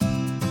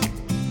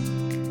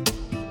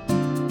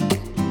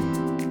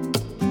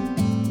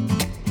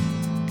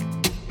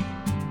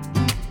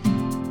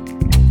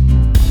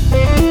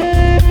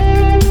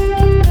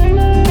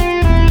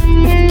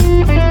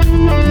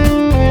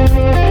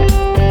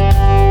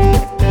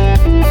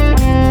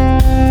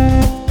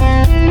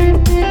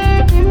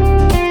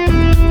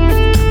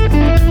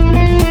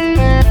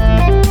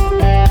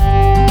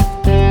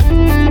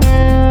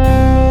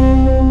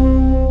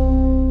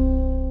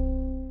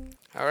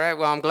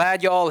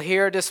glad y'all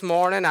here this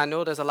morning. I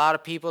know there's a lot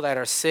of people that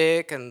are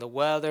sick and the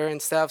weather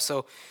and stuff,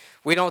 so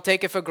we don't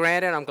take it for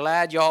granted. I'm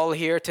glad y'all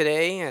here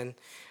today, and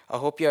I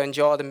hope you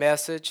enjoy the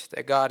message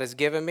that God has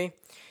given me.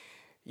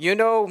 You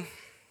know,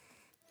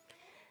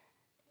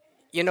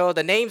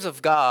 the names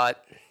of God,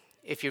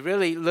 if you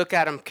really look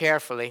at them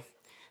carefully,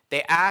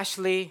 that's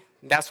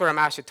what I'm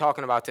actually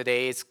talking about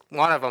today. It's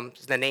one of them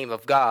is the name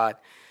of God.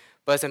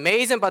 But it's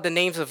amazing about the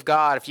names of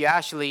God, if you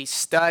actually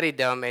study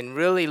them and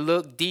really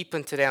look deep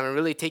into them and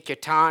really take your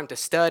time to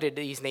study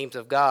these names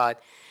of God,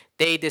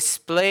 they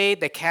display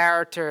the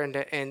character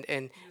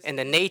and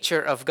the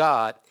nature of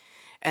God.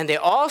 And they're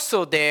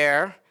also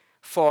there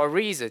for a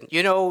reason.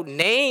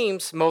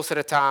 Names, most of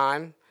the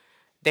time,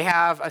 they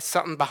have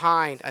something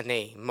behind a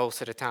name most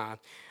of the time.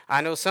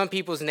 I know some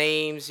people's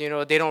names, they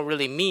don't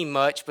really mean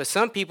much, but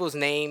some people's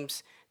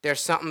names,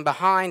 there's something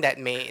behind that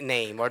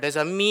name, or there's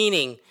a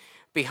meaning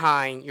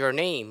behind your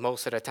name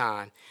most of the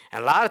time.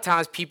 And a lot of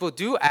times people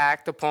do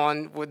act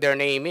upon what their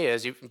name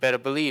is. You better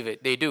believe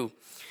it, they do.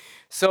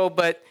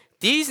 But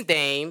these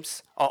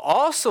names are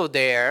also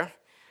there,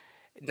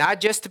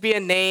 not just to be a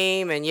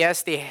name, and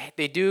yes,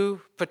 they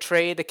do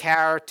portray the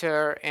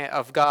character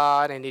of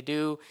God, and they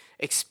do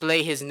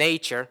explain his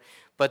nature,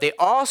 but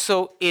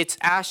it's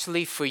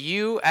actually for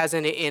you as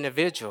an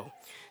individual.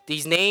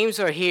 These names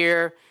are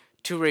here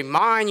to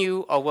remind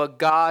you of what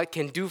God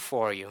can do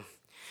for you.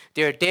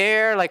 They're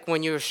there like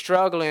when you're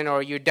struggling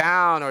or you're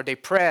down or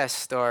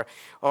depressed or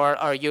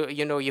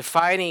you're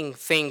fighting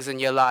things in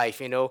your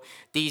life.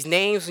 These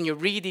names, when you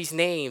read these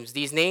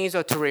names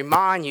are to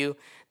remind you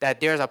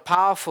that there's a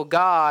powerful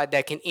God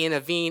that can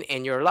intervene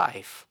in your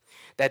life.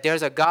 That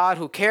there's a God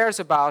who cares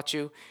about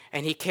you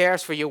and he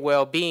cares for your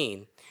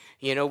well-being.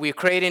 We're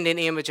created in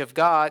the image of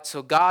God,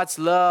 so God's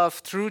love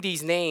through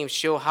these names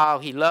show how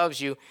he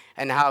loves you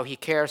and how he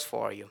cares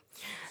for you.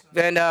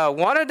 Then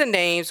one of the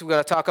names we're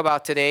going to talk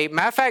about today,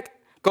 matter of fact,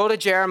 go to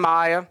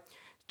Jeremiah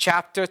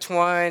chapter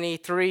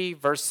 23,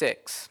 verse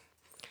 6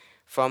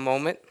 for a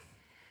moment.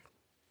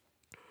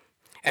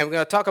 And we're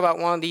going to talk about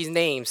one of these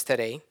names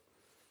today.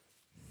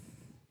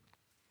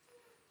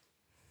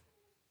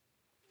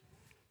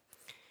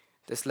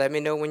 Just let me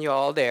know when you're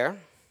all there.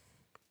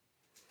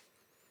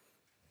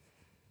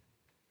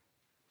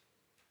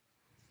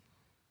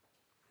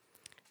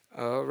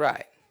 All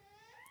right.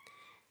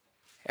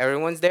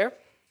 Everyone's there?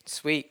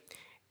 Sweet.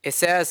 It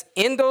says,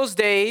 in those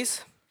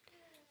days,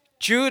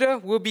 Judah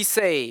will be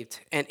saved,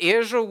 and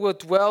Israel will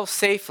dwell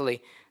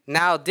safely.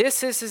 Now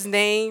this is his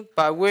name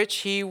by which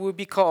he will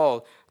be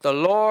called, the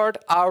Lord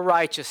our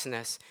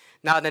righteousness.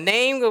 Now the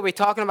name that we're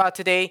talking about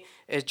today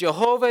is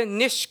Jehovah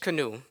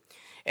Tsidkenu.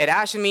 It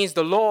actually means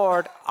the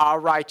Lord our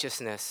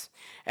righteousness.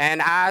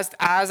 And as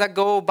I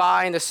go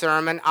by in the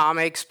sermon, I'm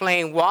going to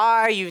explain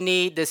why you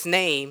need this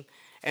name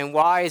and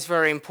why it's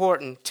very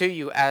important to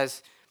you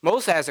as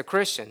a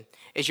Christian.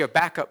 Is your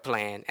backup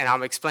plan, and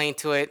I'll explain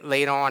to it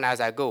later on as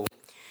I go.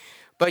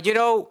 But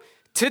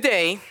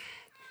today,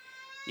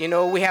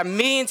 we have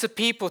millions of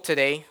people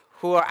today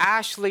who are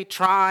actually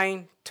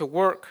trying to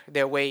work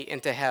their way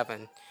into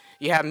heaven.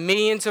 You have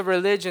millions of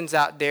religions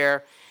out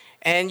there,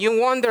 and you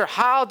wonder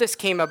how this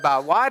came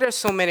about, why there's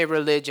so many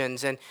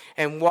religions,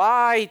 and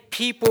why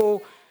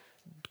people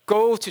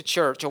go to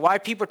church, or why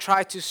people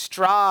try to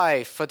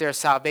strive for their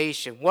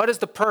salvation. What is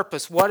the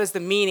purpose? What is the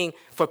meaning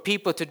for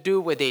people to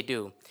do what they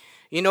do?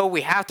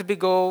 We have to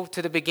go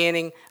to the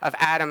beginning of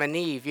Adam and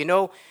Eve.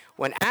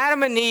 When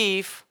Adam and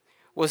Eve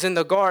was in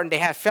the garden, they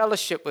had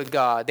fellowship with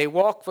God. They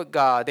walked with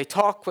God. They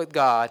talked with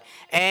God.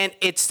 And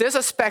it's just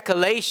a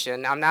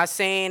speculation. I'm not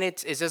saying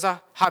it's just a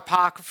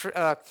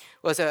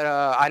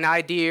an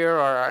idea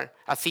or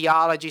a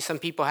theology some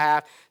people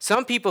have.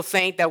 Some people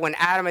think that when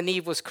Adam and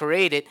Eve was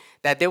created,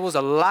 that there was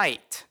a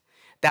light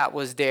that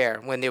was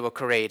there when they were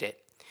created.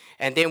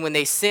 And then when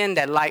they sinned,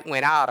 that light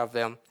went out of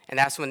them. And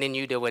that's when they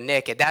knew they were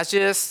naked. That's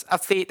just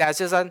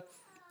an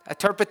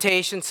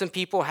interpretation some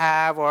people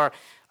have, or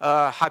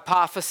a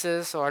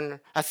hypothesis,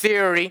 or a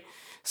theory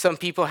some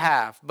people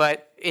have.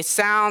 But it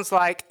sounds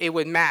like it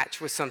would match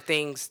with some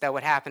things that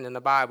would happen in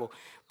the Bible.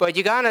 But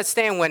you got to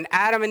understand, when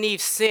Adam and Eve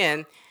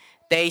sinned,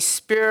 they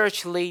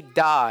spiritually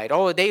died.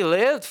 Oh, they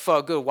lived for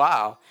a good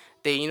while.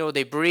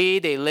 They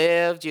breathed, they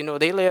lived.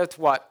 They lived,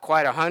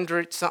 quite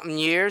 100-something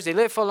years. They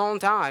lived for a long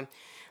time.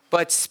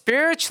 But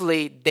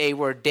spiritually, they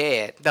were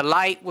dead. The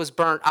light was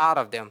burnt out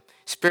of them,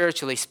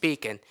 spiritually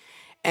speaking.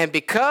 And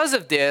because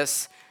of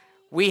this,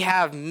 we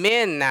have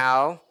men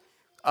now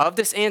of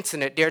this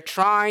incident. They're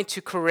trying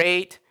to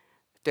create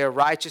their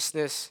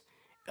righteousness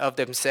of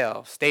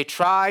themselves.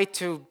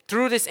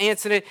 Through this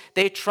incident,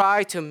 they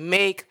try to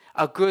make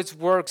a good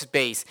works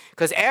base.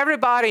 Because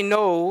everybody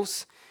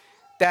knows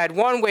that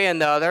one way or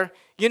another,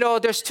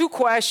 there's two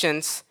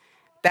questions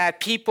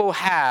that people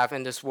have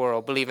in this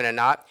world, believe it or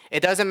not. It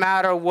doesn't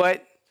matter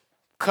what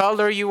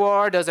color you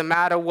are, doesn't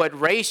matter what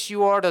race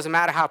you are, doesn't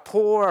matter how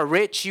poor or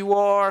rich you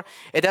are,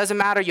 it doesn't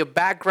matter your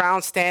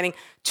background standing.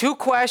 Two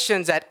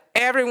questions that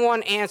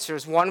everyone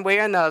answers one way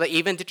or another,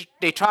 even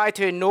they try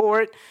to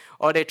ignore it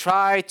or they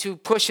try to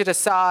push it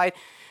aside,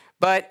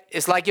 But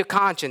it's like your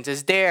conscience.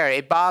 It's there.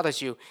 It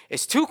bothers you.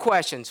 It's two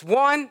questions.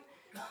 One,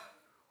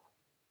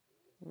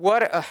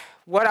 where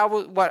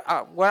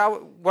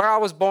I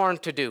was born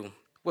to do.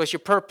 What's your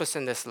purpose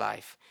in this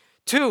life?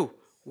 Two,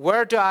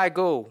 where do I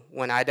go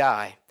when I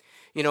die?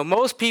 You know,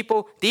 most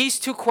people, these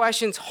two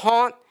questions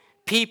haunt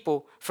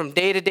people from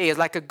day to day. It's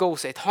like a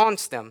ghost. It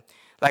haunts them.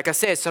 Like I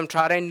said, some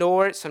try to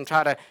ignore it. Some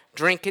try to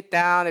drink it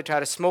down. They try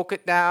to smoke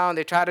it down.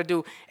 They try to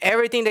do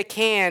everything they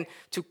can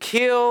to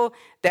kill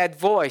that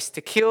voice,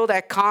 to kill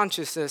that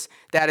consciousness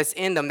that is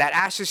in them, that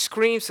actually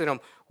screams to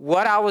them,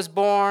 what I was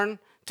born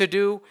to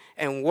do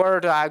and where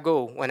do I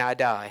go when I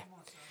die?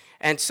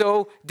 And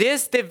so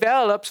this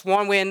develops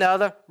one way or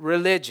another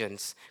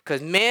religions.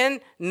 Because men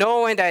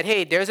knowing that,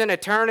 hey, there's an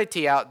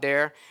eternity out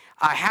there,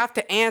 I have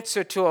to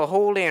answer to a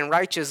holy and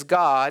righteous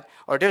God,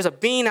 or there's a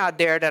being out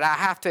there that I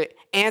have to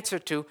answer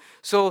to.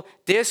 So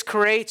this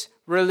creates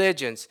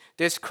religions.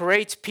 This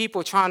creates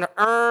people trying to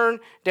earn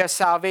their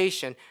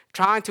salvation,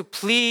 trying to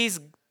please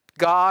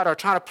God or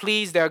trying to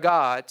please their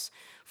gods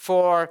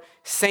for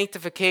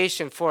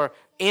sanctification, for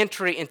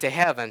entry into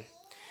heaven.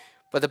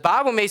 But the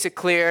Bible makes it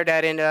clear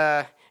that in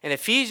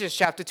Ephesians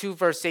chapter 2,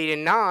 verse 8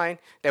 and 9,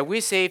 that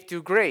we're saved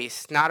through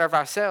grace, not of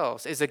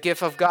ourselves. It's a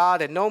gift of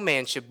God that no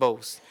man should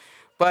boast.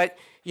 But,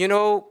 you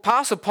know,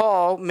 Apostle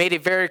Paul made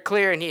it very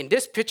clear, and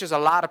this pictures a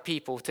lot of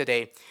people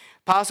today.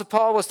 Apostle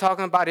Paul was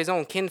talking about his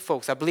own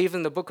kinfolks, I believe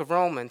in the book of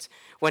Romans,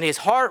 when his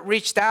heart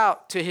reached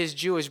out to his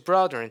Jewish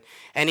brethren.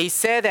 And he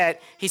said,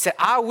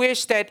 I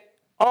wish that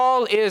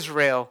all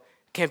Israel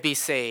can be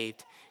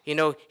saved. You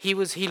know,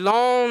 he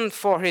longed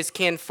for his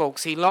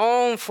kinfolks. He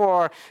longed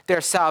for their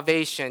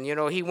salvation. You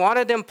know, he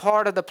wanted them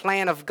part of the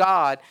plan of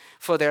God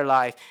for their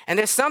life. And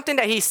there's something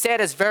that he said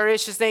is very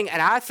interesting,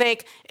 and I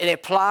think it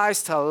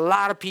applies to a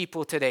lot of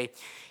people today.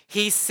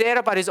 He said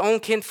about his own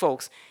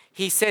kinfolks,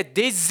 he said,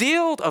 they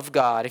zealed of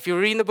God. If you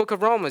read in the book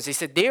of Romans, he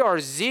said, they are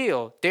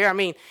zeal.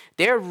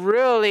 They're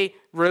really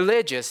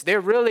religious. They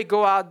really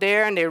go out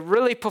there and they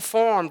really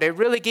perform. They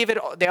really give it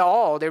their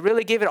all. They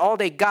really give it all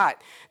they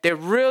got. They're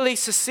really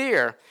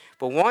sincere.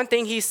 But one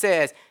thing he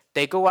says,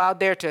 they go out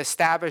there to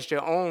establish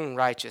their own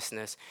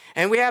righteousness.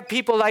 And we have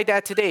people like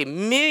that today.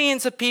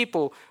 Millions of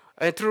people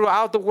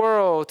throughout the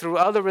world, through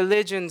other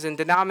religions and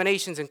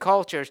denominations and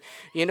cultures,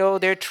 you know,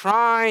 they're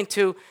trying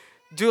to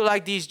do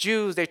like these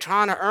Jews. They're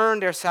trying to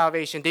earn their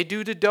salvation. They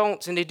do the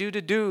don'ts and they do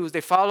the do's.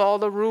 They follow all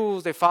the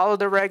rules. They follow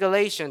the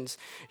regulations.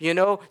 You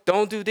know,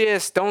 don't do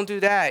this, don't do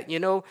that, you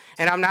know.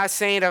 And I'm not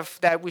saying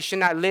that we should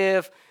not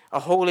live a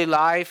holy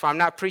life. I'm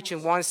not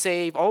preaching once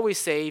saved, always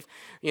saved.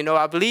 You know,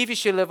 I believe you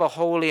should live a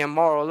holy and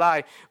moral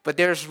life. But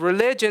there's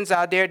religions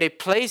out there, they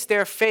place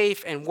their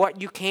faith in what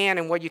you can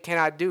and what you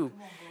cannot do.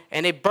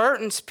 And it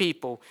burdens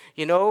people,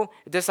 you know.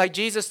 Just like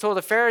Jesus told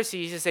the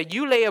Pharisees, he said,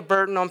 you lay a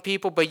burden on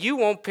people, but you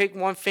won't pick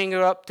one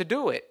finger up to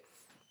do it.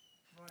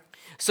 Right.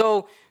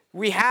 So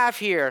we have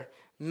here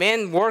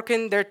men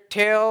working their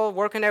tail,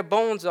 working their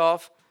bones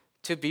off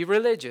to be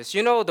religious.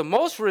 You know, the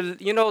most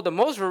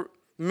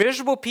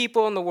miserable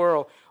people in the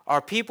world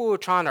are people who are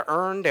trying to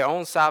earn their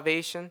own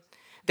salvation.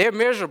 They're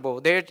miserable.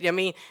 They're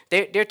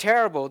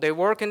terrible. They're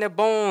working their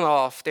bone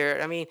off.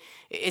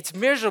 It's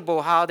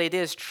miserable how they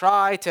just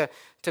try to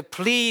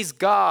please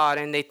God,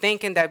 and they're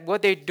thinking that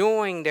what they're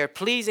doing, they're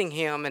pleasing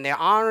him and they're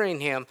honoring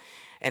him.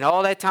 And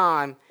all that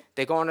time,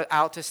 they're going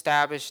out to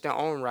establish their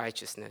own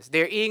righteousness.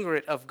 They're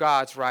ignorant of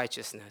God's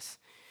righteousness.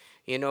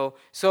 You know,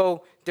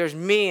 so there's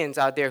millions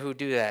out there who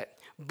do that.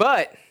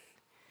 But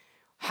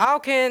how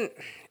can,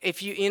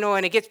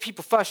 and it gets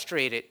people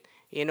frustrated.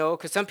 You know,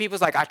 because some people's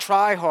like, I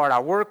try hard,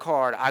 I work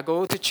hard, I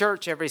go to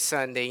church every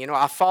Sunday, you know,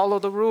 I follow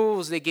the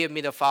rules they give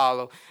me to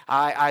follow.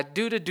 I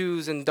do the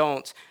do's and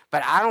don'ts,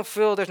 but I don't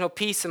feel there's no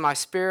peace in my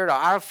spirit, or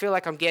I don't feel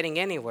like I'm getting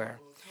anywhere.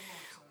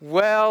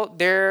 Well,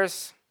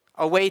 there's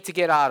a way to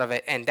get out of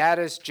it, and that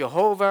is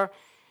Jehovah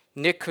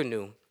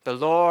Tsidkenu, the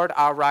Lord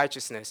our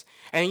righteousness.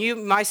 And you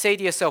might say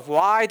to yourself,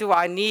 why do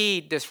I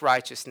need this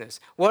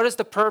righteousness? What is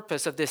the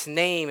purpose of this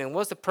name, and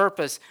what's the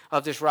purpose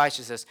of this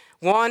righteousness?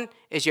 One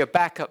is your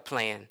backup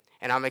plan.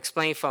 And I'm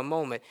explaining for a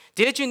moment.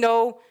 Did you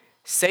know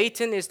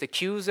Satan is the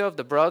accuser of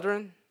the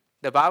brethren?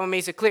 The Bible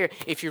makes it clear.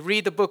 If you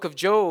read the book of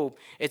Job,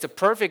 it's a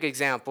perfect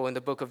example in the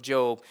book of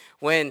Job.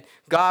 When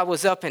God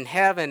was up in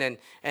heaven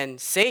and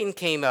Satan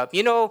came up.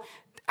 You know,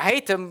 I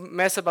hate to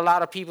mess up a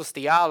lot of people's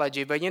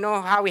theology, but you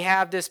know how we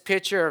have this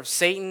picture of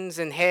Satan's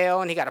in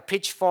hell and he got a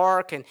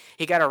pitchfork and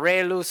he got a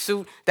red little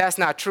suit? That's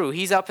not true.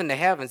 He's up in the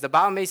heavens. The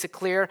Bible makes it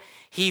clear.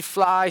 He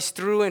flies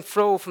through and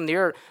fro from the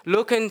earth,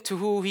 looking to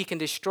who he can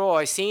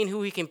destroy, seeing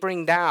who he can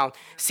bring down,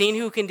 seeing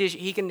who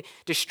he can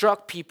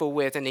destruct people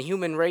with and the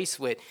human race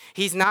with.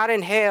 He's not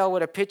in hell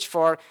with a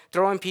pitchfork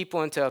throwing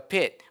people into a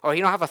pit, or he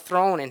don't have a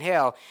throne in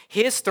hell.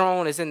 His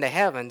throne is in the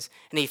heavens,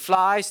 and he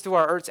flies through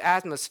our earth's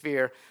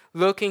atmosphere,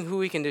 looking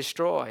who he can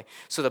destroy.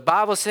 So the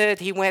Bible said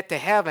he went to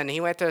heaven.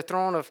 He went to the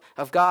throne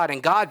of God,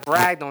 and God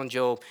bragged on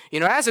Job. You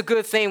know, that's a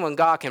good thing when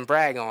God can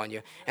brag on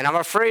you. And I'm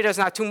afraid there's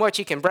not too much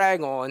he can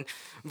brag on.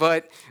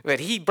 But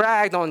he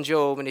bragged on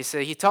Job, and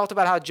he talked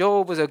about how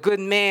Job was a good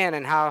man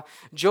and how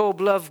Job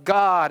loved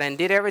God and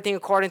did everything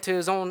according to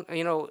his own,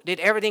 did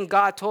everything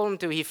God told him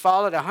to. He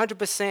followed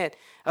 100%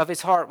 of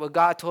his heart what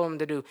God told him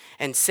to do.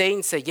 And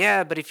Satan said,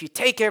 yeah, but if you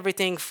take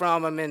everything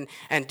from him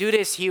and do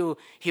this, he'll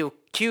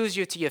accuse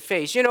you to your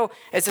face.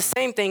 It's the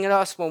same thing in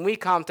us when we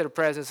come to the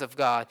presence of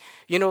God.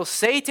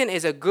 Satan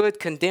is a good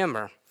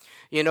condemner.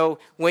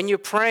 When you're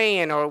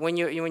praying or when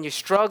you're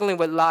struggling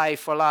with life,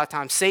 for a lot of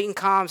times, Satan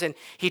comes and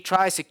he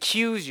tries to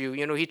accuse you.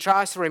 He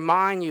tries to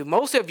remind you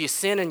most of your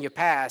sin in your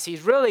past.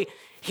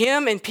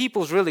 Him and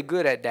people's really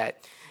good at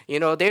that.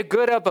 They're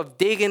good of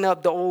digging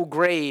up the old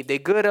grave. They're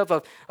good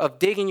of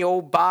digging your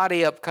old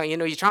body up.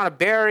 You're trying to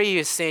bury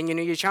your sin.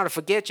 You're trying to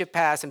forget your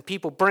past, and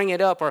people bring it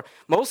up, or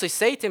mostly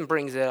Satan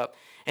brings it up.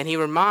 And he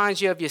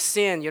reminds you of your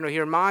sin. He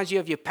reminds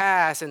you of your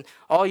past and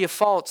all your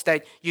faults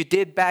that you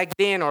did back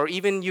then, or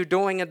even you're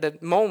doing at the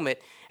moment.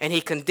 And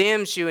he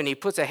condemns you, and he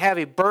puts a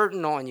heavy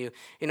burden on you.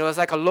 It's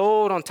like a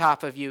load on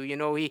top of you.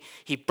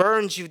 He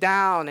burns you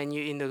down, and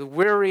you're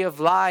weary of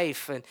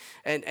life, and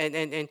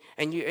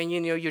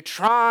you're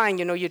trying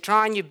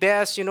your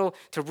best,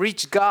 to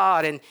reach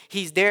God, and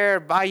he's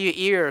there by your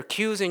ear,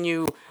 accusing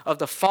you of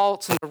the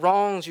faults and the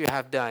wrongs you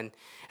have done.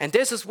 And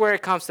this is where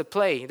it comes to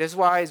play. This is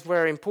why it's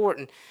very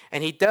important.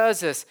 And he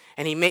does this,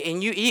 and he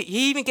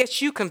even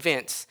gets you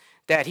convinced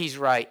that he's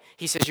right.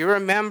 He says, you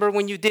remember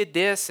when you did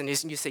this? And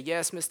you say,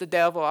 yes, Mr.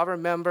 Devil, I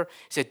remember.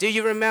 He said, do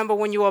you remember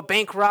when you were a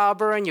bank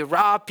robber and you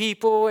robbed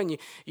people and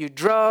you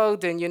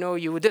drugged and,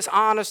 you were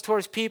dishonest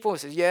towards people? He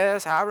says,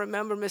 yes, I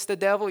remember, Mr.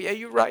 Devil. Yeah,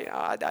 you're right.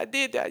 I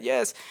did that,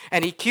 yes.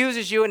 And he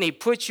accuses you, and he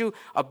puts you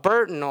a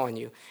burden on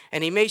you.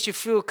 And he makes you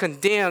feel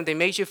condemned. He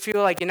makes you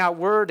feel like you're not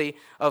worthy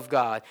of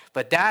God.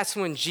 But that's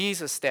when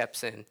Jesus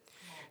steps in.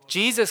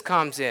 Jesus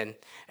comes in.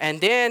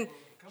 And then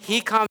he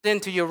comes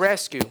into your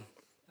rescue.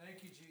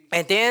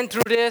 And then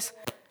through this,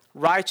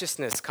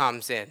 righteousness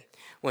comes in.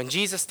 When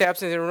Jesus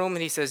steps into the room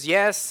and he says,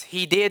 yes,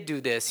 he did do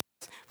this,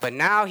 but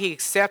now he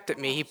accepted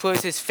me. He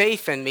puts his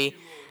faith in me,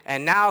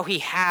 and now he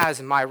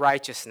has my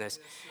righteousness.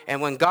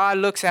 And when God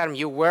looks at him,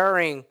 you're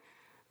wearing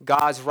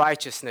God's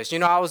righteousness.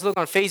 I was looking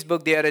on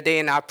Facebook the other day,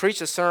 and I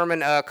preached a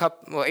sermon,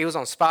 it was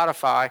on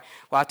Spotify,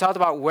 where I talked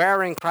about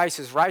wearing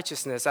Christ's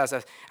righteousness as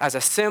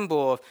a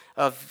symbol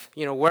of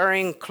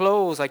wearing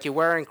clothes like you're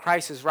wearing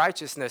Christ's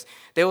righteousness.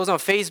 There was on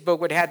Facebook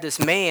where they had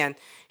this man,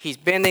 he's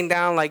bending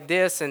down like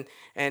this, and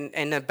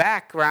in the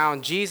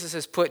background, Jesus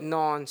is putting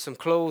on some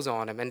clothes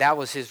on him, and that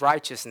was his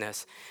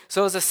righteousness.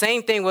 So it's the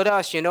same thing with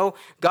us,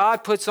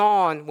 God puts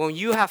on, when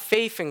you have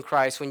faith in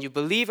Christ, when you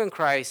believe in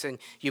Christ, and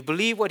you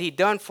believe what he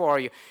done for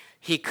you,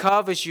 he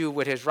covers you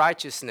with his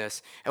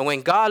righteousness. And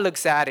when God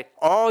looks at it,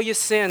 all your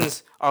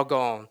sins are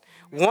gone.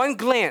 One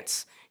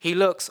glance, he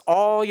looks,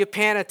 all your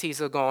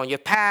penalties are gone. Your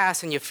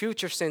past and your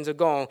future sins are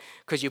gone,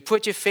 because you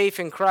put your faith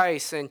in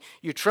Christ and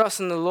you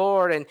trust in the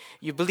Lord and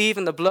you believe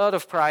in the blood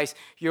of Christ.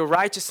 Your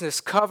righteousness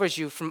covers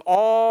you from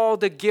all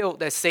the guilt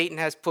that Satan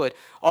has put,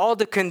 all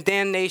the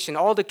condemnation,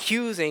 all the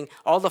accusing,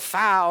 all the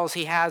fouls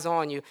he has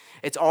on you.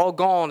 It's all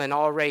gone and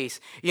all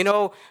erased.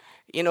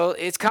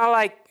 It's kind of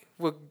like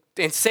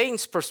in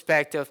Satan's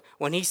perspective,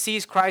 when he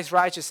sees Christ's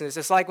righteousness,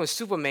 it's like when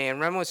Superman.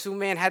 Remember when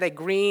Superman had that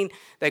green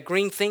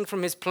thing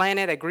from his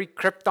planet, that Greek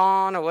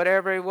Krypton or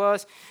whatever it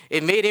was?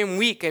 It made him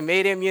weak. It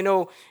made him,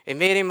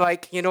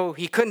 like,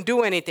 he couldn't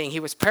do anything. He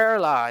was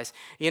paralyzed.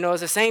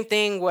 It's the same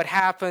thing what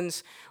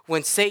happens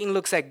when Satan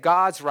looks at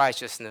God's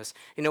righteousness.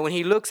 When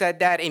he looks at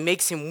that, it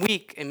makes him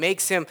weak. It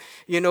makes him,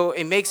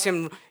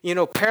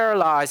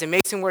 paralyzed. It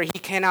makes him where he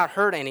cannot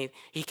hurt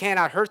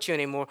you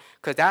anymore,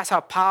 because that's how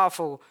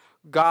powerful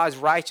God's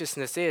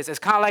righteousness is. It's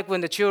kind of like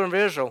when the children of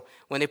Israel,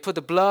 when they put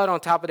the blood on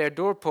top of their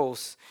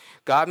doorposts,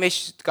 God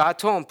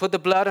told them, put the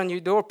blood on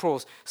your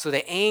doorposts so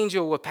the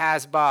angel will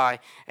pass by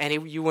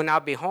and you will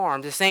not be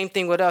harmed. The same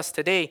thing with us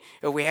today.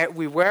 If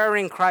we're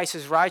wearing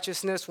Christ's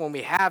righteousness, when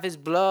we have his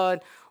blood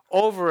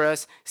over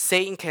us,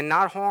 Satan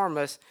cannot harm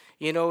us,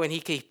 and he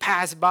can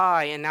pass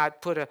by and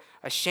not put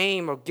a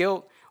shame or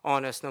guilt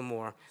on us no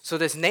more. So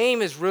this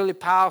name is really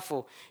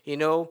powerful,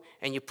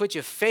 and you put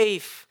your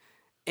faith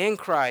in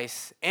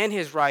Christ and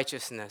his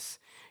righteousness,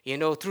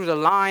 through the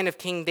line of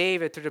King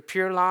David, through the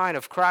pure line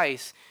of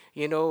Christ,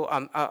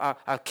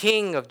 a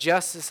king of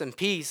justice and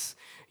peace,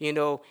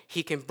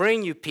 he can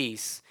bring you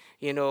peace,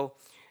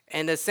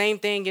 And the same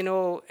thing, and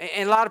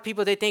a lot of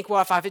people, they think,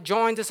 well, if I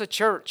joined this a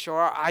church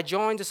or I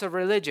joined this a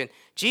religion,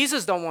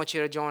 Jesus don't want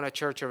you to join a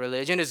church or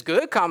religion. It's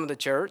good coming to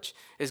church.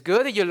 It's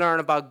good that you learn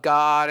about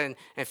God and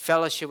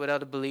fellowship with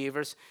other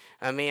believers.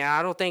 I mean,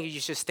 I don't think you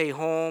should stay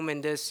home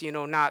and just,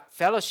 not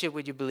fellowship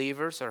with your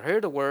believers or hear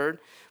the word.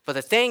 But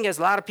the thing is,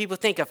 a lot of people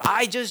think if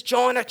I just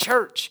join a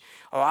church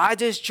or I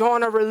just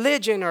join a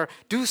religion or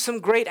do some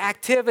great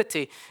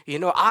activity,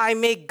 I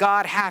make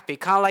God happy.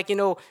 Kind of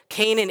like,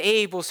 Cain and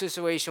Abel's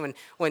situation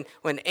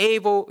when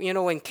Abel,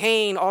 when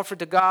Cain offered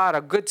to God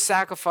a good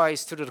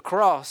sacrifice to the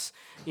cross,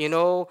 and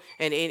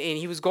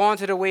he was going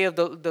to the way of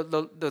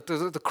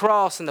the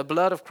cross and the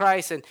blood of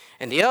Christ.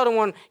 And the other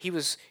one,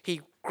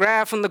 he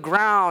grabbed from the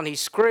ground, he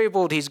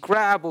scribbled, he's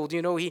grabbled,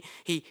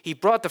 he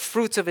brought the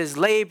fruits of his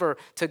labor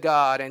to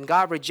God, and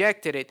God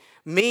rejected it.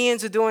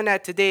 Millions are doing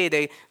that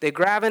today. They're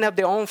grabbing up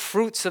their own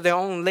fruits of their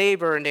own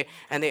labor, and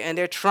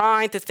they're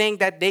trying to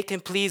think that they can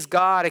please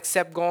God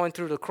except going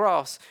through the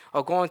cross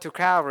or going through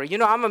Calvary.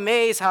 I'm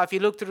amazed how if you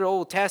look through the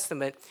Old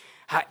Testament,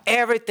 how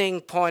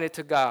everything pointed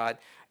to God.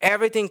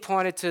 Everything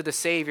pointed to the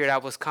Savior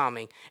that was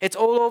coming. It's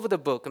all over the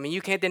book. I mean, you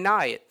can't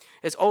deny it.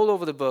 It's all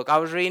over the book. I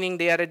was reading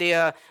the other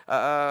day,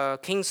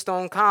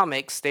 Kingstone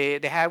Comics. They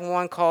had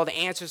one called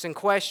Answers and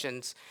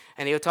Questions.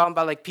 And they were talking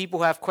about like people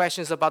who have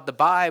questions about the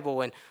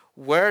Bible and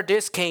where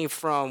this came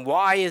from.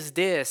 Why is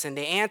this? And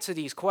they answer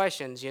these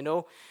questions,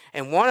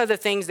 And one of the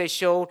things they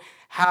showed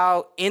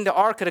how in the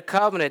Ark of the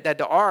Covenant that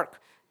the Ark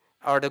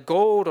or the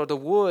gold or the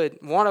wood,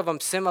 one of them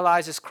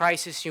symbolizes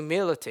Christ's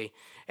humility.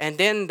 And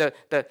then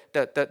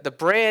the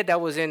bread that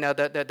was in there,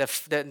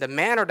 the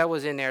manna that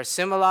was in there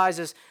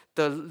symbolizes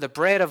the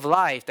bread of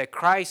life, that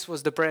Christ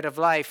was the bread of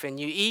life. And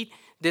you eat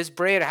this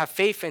bread, have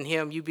faith in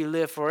him, you be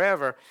live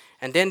forever.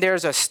 And then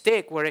there's a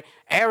stick where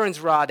Aaron's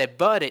rod that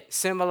budded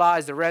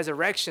symbolized the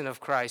resurrection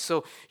of Christ.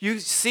 So you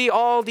see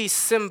all these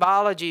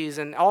symbologies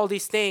and all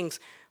these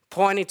things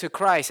pointing to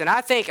Christ. And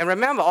I think, and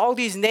remember, all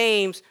these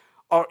names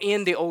are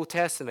in the Old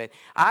Testament.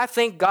 I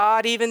think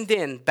God even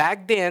then,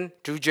 back then,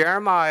 through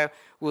Jeremiah,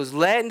 was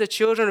letting the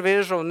children of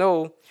Israel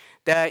know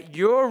that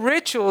your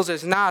rituals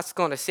is not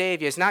going to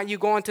save you. It's not you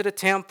going to the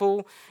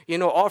temple,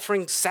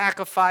 offering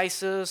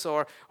sacrifices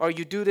or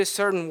you do this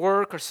certain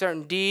work or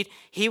certain deed.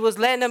 He was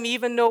letting them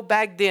even know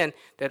back then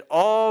that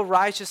all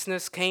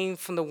righteousness came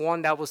from the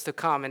one that was to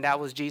come, and that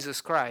was Jesus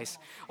Christ.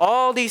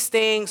 All these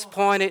things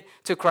pointed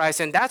to Christ,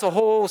 and that's a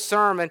whole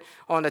sermon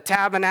on the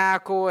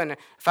tabernacle. And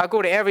if I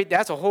go to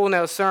that's a whole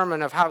nother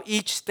sermon of how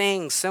each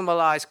thing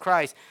symbolized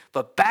Christ.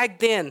 But back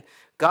then,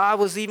 God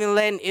was even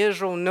letting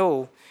Israel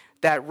know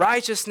that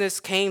righteousness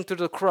came through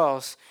the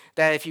cross,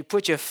 that if you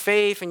put your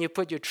faith and you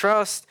put your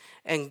trust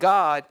in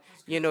God,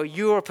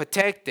 you are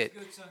protected,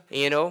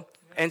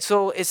 And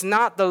so it's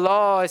not the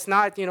law. It's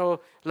not, a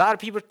lot of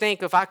people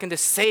think if I can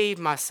just save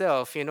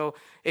myself,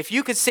 If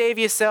you could save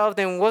yourself,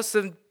 then what's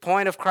the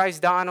point of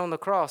Christ dying on the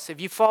cross?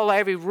 If you follow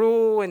every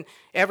rule and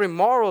every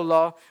moral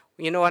law,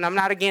 and I'm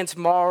not against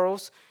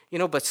morals,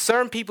 but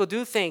certain people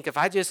do think if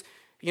I just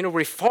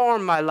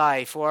reform my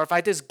life, or if I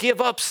just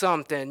give up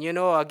something,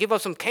 or give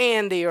up some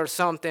candy or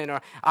something,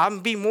 or I'll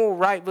be more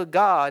right with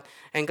God.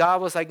 And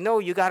God was like, no,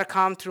 you got to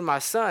come through my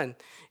son,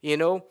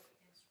 and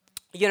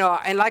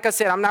like I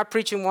said, I'm not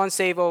preaching once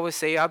saved, always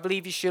saved. I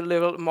believe you should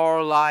live a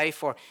moral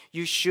life, or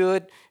you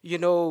should,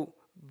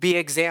 be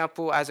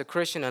example as a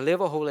Christian and live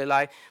a holy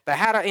life. But I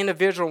had an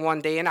individual one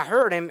day, and I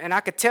heard him, and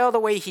I could tell the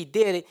way he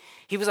did it.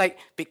 He was like,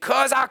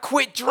 because I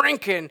quit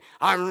drinking,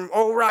 I'm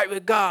all right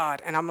with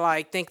God. And I'm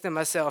like, thinking to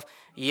myself,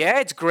 yeah,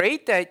 it's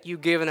great that you're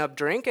giving up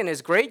drinking.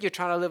 It's great you're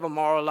trying to live a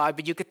moral life.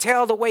 But you could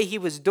tell the way he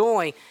was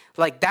doing,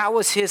 like that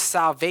was his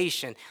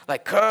salvation.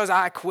 Like, because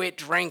I quit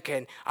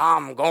drinking,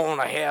 I'm going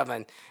to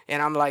heaven.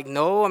 And I'm like,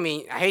 no,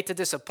 I hate to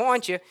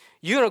disappoint you.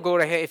 You're going to go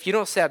to hell. If you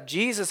don't accept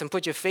Jesus and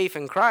put your faith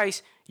in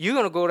Christ, you're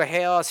going to go to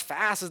hell as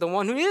fast as the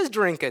one who is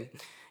drinking.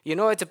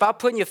 It's about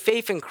putting your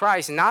faith in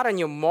Christ, not on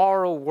your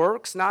moral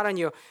works, not on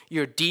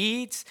your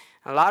deeds.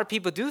 A lot of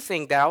people do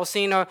think that. I was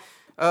seeing a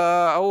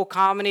old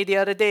comedy the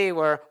other day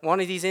where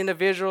one of these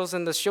individuals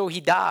in the show, he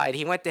died.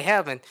 He went to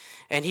heaven,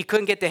 and he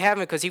couldn't get to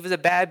heaven because he was a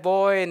bad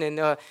boy, and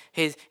then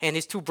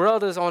his two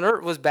brothers on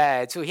earth was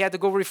bad. So he had to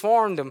go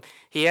reform them.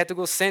 He had to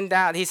go send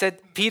down.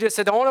 Peter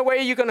said, the only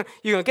way you're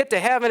gonna get to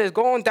heaven is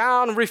going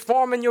down and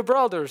reforming your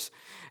brothers.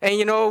 And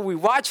we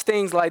watch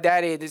things like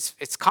that.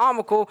 It's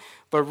comical,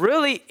 but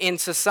really in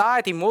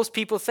society, most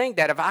people think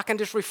that if I can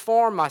just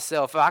reform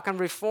myself, if I can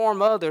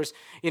reform others,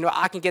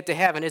 I can get to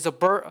heaven. It's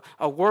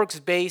a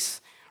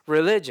works-based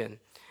religion.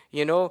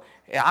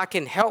 I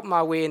can help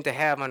my way into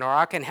heaven, or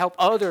I can help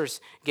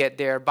others get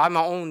there by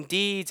my own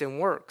deeds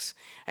and works.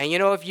 And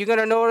if you're going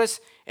to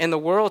notice in the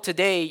world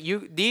today,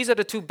 these are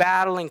the two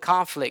battling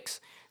conflicts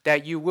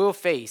that you will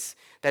face.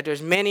 That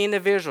there's many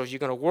individuals, you're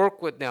going to work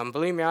with them.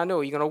 Believe me, I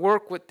know. You're going to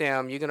work with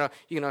them.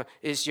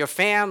 It's your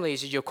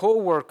families, it's your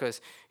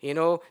co-workers.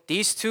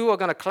 These two are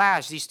going to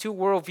clash. These two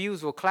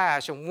worldviews will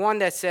clash. And one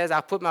that says, I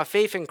put my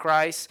faith in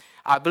Christ.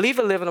 I believe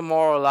in living a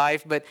moral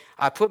life, but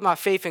I put my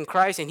faith in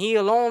Christ, and he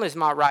alone is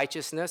my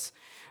righteousness.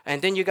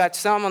 And then you got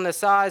some on the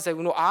sides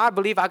that, I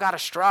believe I got to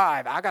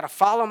strive. I got to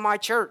follow my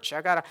church.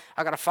 I got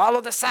to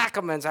follow the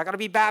sacraments. I got to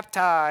be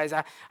baptized.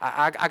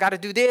 I got to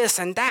do this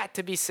and that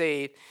to be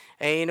saved.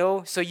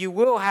 And, so you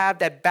will have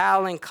that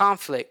battle and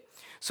conflict.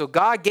 So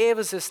God gave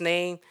us this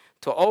name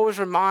to always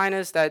remind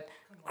us that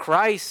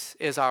Christ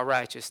is our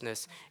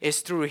righteousness.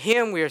 It's through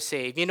him we are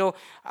saved.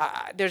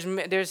 There's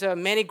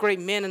many great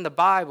men in the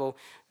Bible,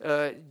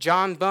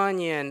 John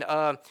Bunyan,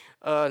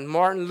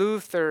 Martin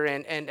Luther,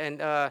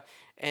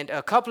 and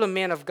a couple of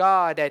men of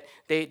God that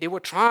they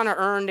were trying to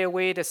earn their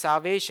way to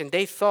salvation.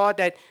 They thought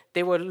that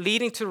they were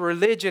leading to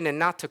religion and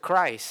not to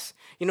Christ.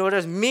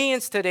 There's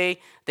millions today,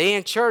 they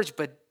in church,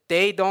 but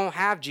they don't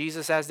have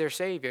Jesus as their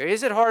Savior.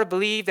 Is it hard to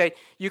believe that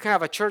you can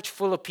have a church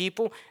full of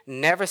people,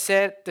 never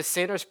said the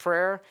sinner's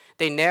prayer,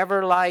 they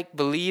never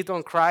believed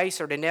on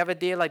Christ, or they never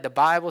did like the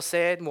Bible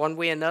said, one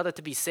way or another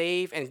to be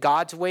saved, and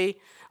God's way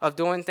of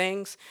doing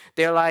things?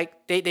 They're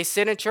they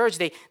sit in church,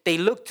 they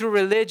look through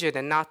religion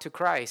and not to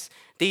Christ.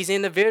 These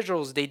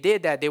individuals, they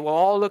did that. They were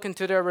all looking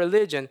to their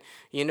religion.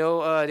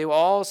 But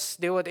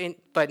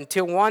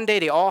until one day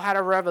they all had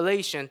a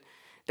revelation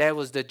that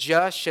was the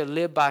just shall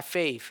live by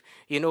faith.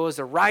 It was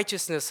the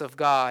righteousness of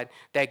God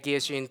that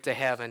gets you into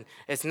heaven.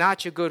 It's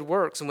not your good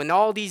works. And when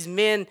all these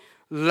men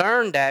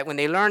learned that, when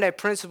they learned that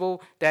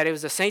principle, that it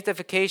was the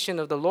sanctification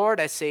of the Lord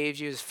that saves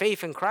you, it's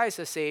faith in Christ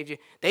that saves you,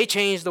 they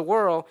changed the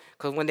world,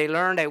 because when they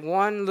learned that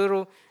one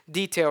little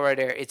detail right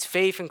there, it's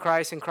faith in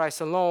Christ and Christ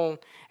alone,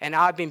 and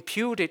I've been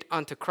imputed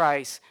unto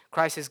Christ.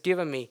 Christ has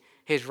given me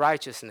his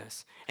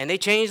righteousness. And they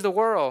changed the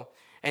world.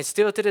 And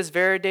still to this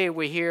very day,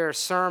 we hear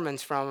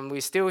sermons from them.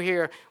 We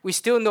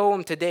still know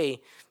them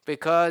today,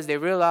 because they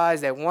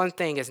realize that one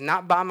thing is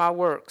not by my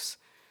works.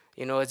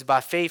 It's by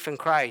faith in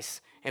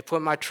Christ and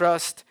put my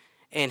trust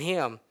in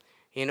him.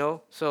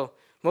 So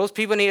most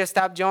people need to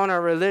stop joining a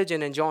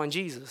religion and join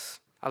Jesus.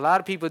 A lot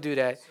of people do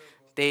that.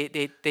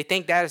 They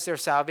think that is their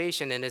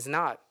salvation, and it's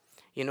not.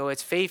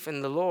 It's faith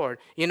in the Lord.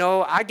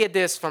 I get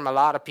this from a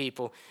lot of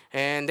people,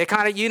 and they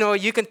kind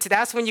of,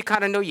 that's when you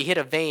kind of know you hit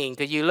a vein,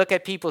 because you look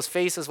at people's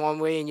faces one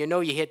way and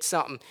you hit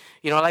something.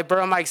 Like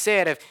Brother Mike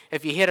said,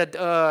 if you hit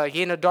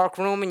you're in a dark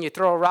room and you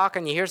throw a rock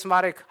and you hear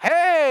somebody,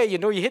 hey,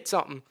 you hit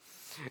something.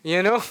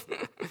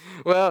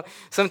 Well,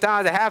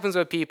 sometimes it happens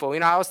with people.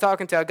 I was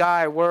talking to a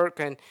guy at work,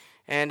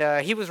 and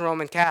he was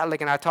Roman Catholic,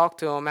 and I talked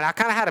to him, and I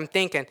kind of had him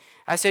thinking.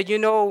 I said,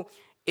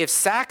 if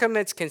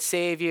sacraments can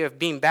save you, if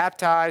being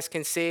baptized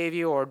can save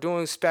you, or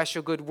doing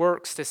special good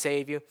works to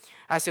save you,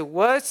 I said,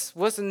 what's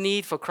the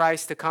need for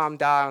Christ to come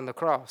die on the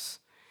cross?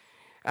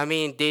 I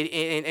mean,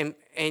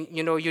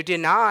 you're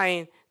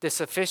denying the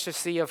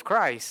sufficiency of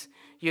Christ.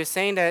 You're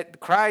saying that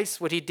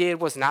Christ, what he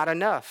did was not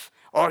enough,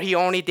 or he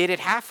only did it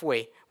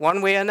halfway,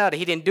 one way or another.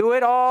 He didn't do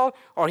it all,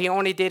 or he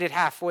only did it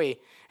halfway.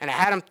 And I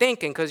had him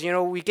thinking, because,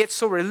 we get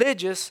so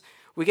religious,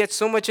 we get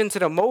so much into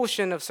the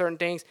motion of certain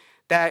things,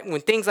 that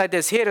when things like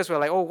this hit us, we're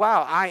like, oh,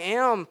 wow, I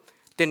am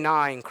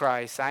denying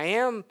Christ. I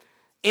am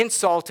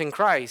insulting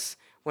Christ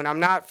when I'm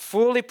not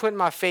fully putting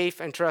my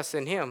faith and trust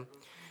in him.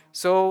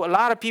 So a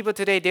lot of people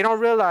today, they don't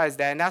realize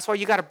that, and that's why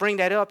you got to bring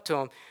that up to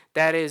them.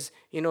 That is,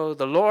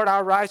 the Lord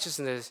our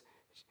righteousness,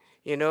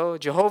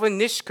 Jehovah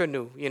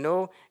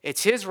Tsidkenu,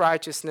 it's his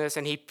righteousness,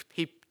 and he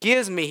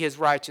gives me his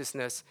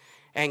righteousness.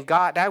 And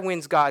God, that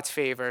wins God's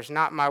favor. It's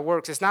not my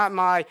works. It's not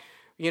my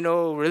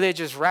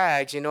religious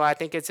rags. I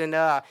think it's in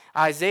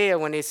Isaiah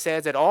when it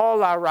says that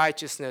all our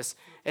righteousness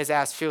is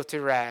as filthy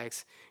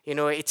rags.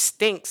 It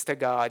stinks to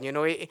God.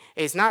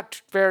 It's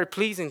not very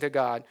pleasing to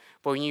God.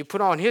 But when you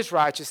put on his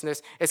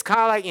righteousness, it's kind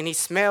of like, and he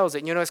smells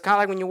it. It's kind of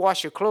like when you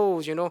wash your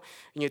clothes, and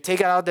you take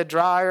it out of the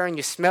dryer and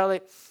you smell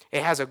it.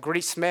 It has a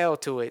great smell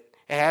to it.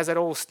 It has that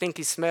old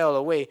stinky smell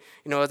away.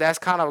 That's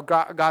kind of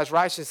what God's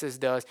righteousness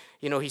does.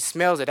 He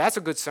smells it. That's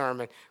a good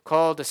sermon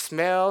called The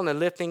Smell and the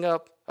Lifting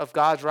Up of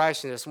God's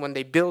Righteousness. When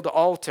they build the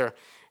altar,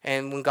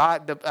 and when I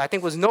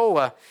think it was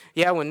Noah.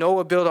 Yeah, when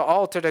Noah built an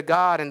altar to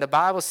God, and the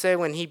Bible said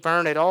when he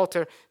burned that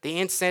altar, the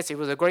incense, it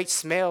was a great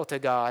smell to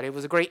God. It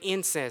was a great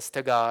incense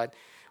to God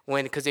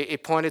because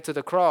it pointed to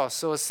the cross.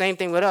 So it's the same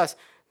thing with us.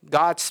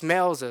 God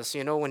smells us.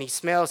 When he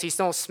smells, he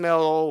don't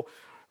smell old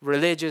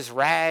religious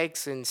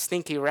rags and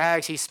stinky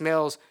rags. He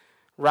smells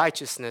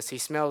righteousness. He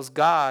smells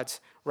God's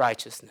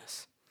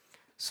righteousness.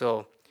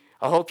 So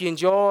I hope you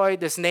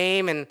enjoyed this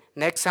name, and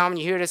next time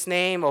you hear this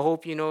name, I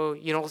hope you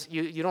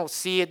don't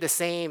see it the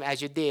same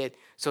as you did.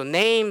 So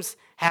names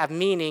have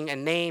meaning,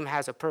 and name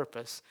has a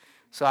purpose.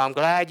 So I'm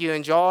glad you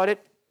enjoyed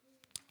it,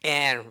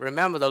 and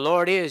remember, the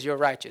Lord is your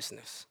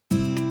righteousness.